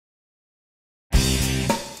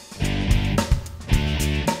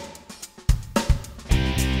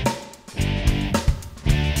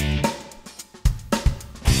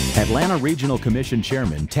Atlanta Regional Commission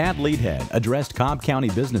Chairman Tad Leadhead addressed Cobb County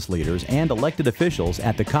business leaders and elected officials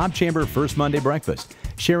at the Cobb Chamber First Monday Breakfast,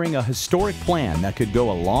 sharing a historic plan that could go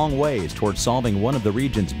a long ways towards solving one of the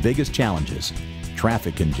region's biggest challenges: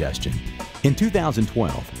 traffic congestion. In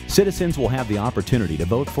 2012, citizens will have the opportunity to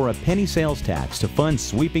vote for a penny sales tax to fund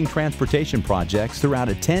sweeping transportation projects throughout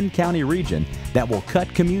a 10-county region that will cut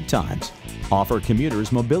commute times, offer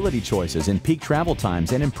commuters mobility choices in peak travel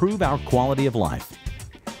times, and improve our quality of life.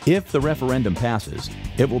 If the referendum passes,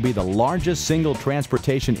 it will be the largest single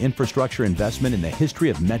transportation infrastructure investment in the history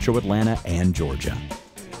of Metro Atlanta and Georgia.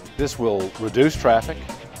 This will reduce traffic.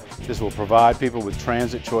 This will provide people with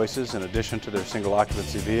transit choices in addition to their single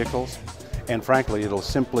occupancy vehicles. And frankly, it'll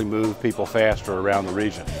simply move people faster around the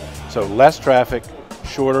region. So less traffic,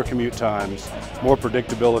 shorter commute times, more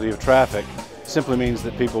predictability of traffic simply means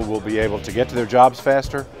that people will be able to get to their jobs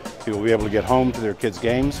faster, people will be able to get home to their kids'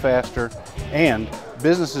 games faster, and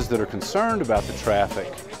businesses that are concerned about the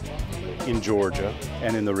traffic in Georgia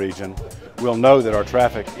and in the region will know that our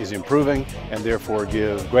traffic is improving and therefore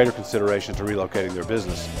give greater consideration to relocating their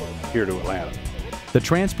business here to Atlanta. The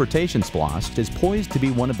Transportation SPLOST is poised to be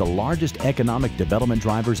one of the largest economic development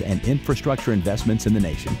drivers and infrastructure investments in the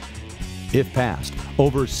nation. If passed,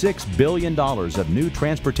 over $6 billion of new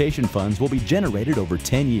transportation funds will be generated over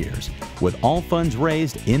 10 years, with all funds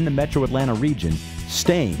raised in the Metro Atlanta region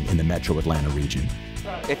staying in the Metro Atlanta region.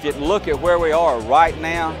 If you look at where we are right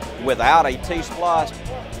now without a T-SPLOST,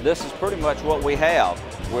 this is pretty much what we have.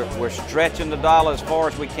 We're stretching the dollar as far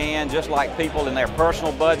as we can, just like people in their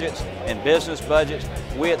personal budgets and business budgets.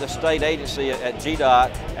 We at the state agency at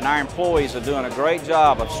GDOT and our employees are doing a great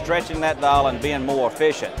job of stretching that dollar and being more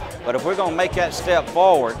efficient. But if we're going to make that step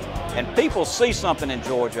forward, and people see something in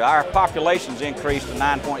Georgia, our population's increased to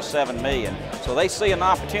 9.7 million, so they see an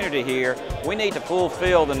opportunity here. We need to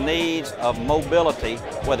fulfill the needs of mobility,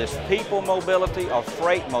 whether it's people mobility or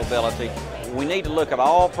freight mobility. We need to look at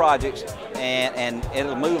all projects and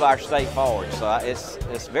it'll move our state forward, so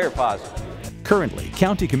it's very positive. Currently,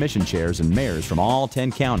 county commission chairs and mayors from all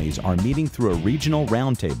 10 counties are meeting through a regional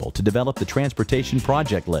roundtable to develop the transportation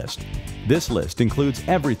project list. This list includes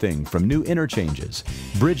everything from new interchanges,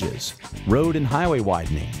 bridges, road and highway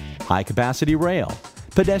widening, high-capacity rail,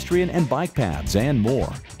 pedestrian and bike paths, and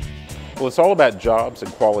more. Well, it's all about jobs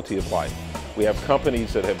and quality of life. We have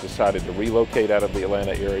companies that have decided to relocate out of the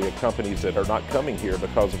Atlanta area, companies that are not coming here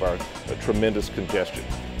because of our tremendous congestion.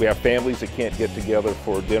 We have families that can't get together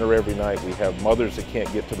for dinner every night. We have mothers that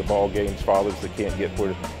can't get to the ball games, fathers that can't get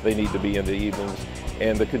where they need to be in the evenings.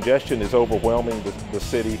 And the congestion is overwhelming the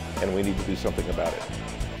city, and we need to do something about it.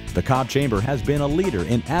 The Cobb Chamber has been a leader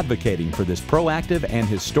in advocating for this proactive and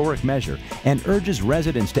historic measure and urges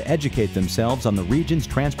residents to educate themselves on the region's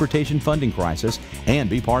transportation funding crisis and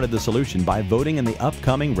be part of the solution by voting in the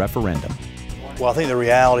upcoming referendum. Well, I think the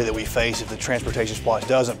reality that we face if the Transportation SPLOST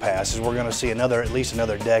doesn't pass is we're going to see at least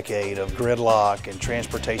another decade of gridlock and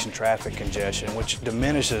transportation traffic congestion, which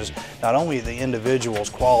diminishes not only the individual's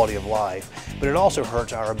quality of life, but it also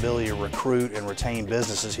hurts our ability to recruit and retain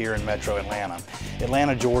businesses here in Metro Atlanta.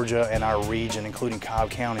 Atlanta, Georgia, and our region, including Cobb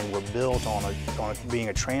County, were built on being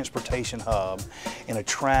a transportation hub and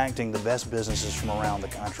attracting the best businesses from around the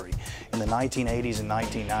country. In the 1980s and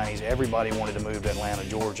 1990s, everybody wanted to move to Atlanta,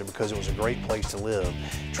 Georgia because it was a great place to live.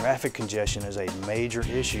 Traffic congestion is a major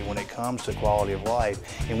issue when it comes to quality of life,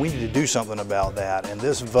 and we need to do something about that. And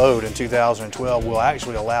this vote in 2012 will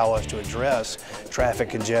actually allow us to address traffic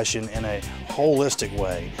congestion in a holistic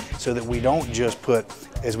way so that we don't just put,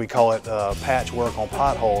 as we call it, patchwork on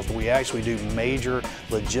potholes, but we actually do major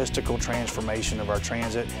logistical transformation of our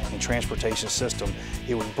transit and transportation system.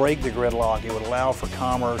 It would break the gridlock. It would allow for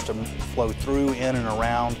commerce to flow through, in, and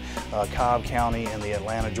around Cobb County and the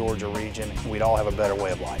Atlanta, Georgia region. We'd all have a better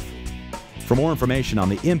way of life. For more information on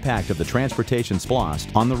the impact of the Transportation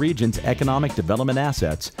SPLOST on the region's economic development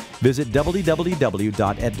assets, visit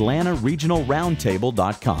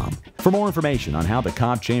www.atlantaregionalroundtable.com. For more information on how the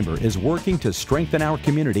Cobb Chamber is working to strengthen our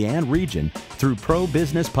community and region through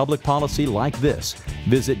pro-business public policy like this,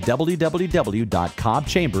 visit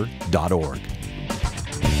www.cobbchamber.org.